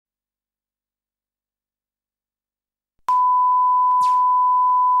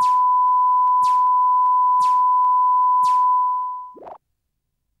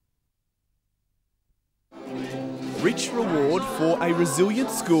a resilient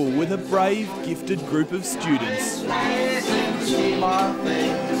school with a brave, gifted group of students.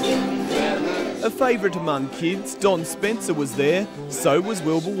 A favourite among kids, Don Spencer was there, so was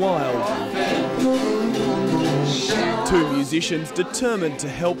Wilbur Wild. Two musicians determined to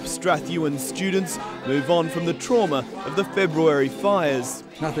help Strathewen students move on from the trauma of the February fires.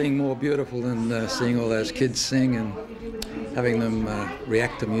 Nothing more beautiful than seeing all those kids sing and having them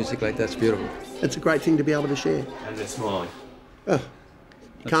react to music like that's beautiful. It's a great thing to be able to share. And they're smiling. Oh,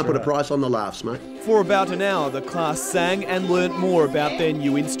 can't put a price on the laughs, mate. For about an hour, the class sang and learnt more about their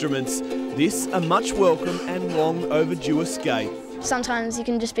new instruments. This a much welcome and long overdue escape. Sometimes you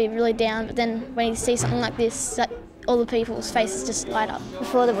can just be really down, but then when you see something like this, all the people's faces just light up.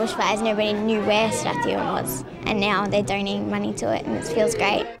 Before the bushfires, nobody knew where Strathewen was, and now they're donating money to it, and it feels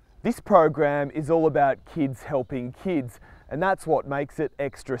great. This program is all about kids helping kids, and that's what makes it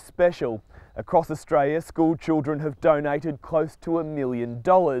extra special. Across Australia, school children have donated close to $1 million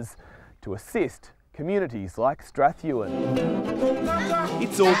to assist communities like Strathewen.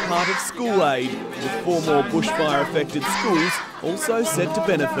 It's all part of School Aid, with 4 more bushfire-affected schools also set to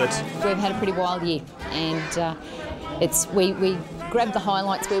benefit. We've had a pretty wild year, and we grab the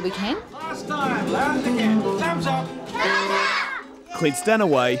highlights where we can. Clint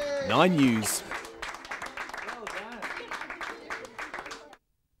Stanaway, 9 News.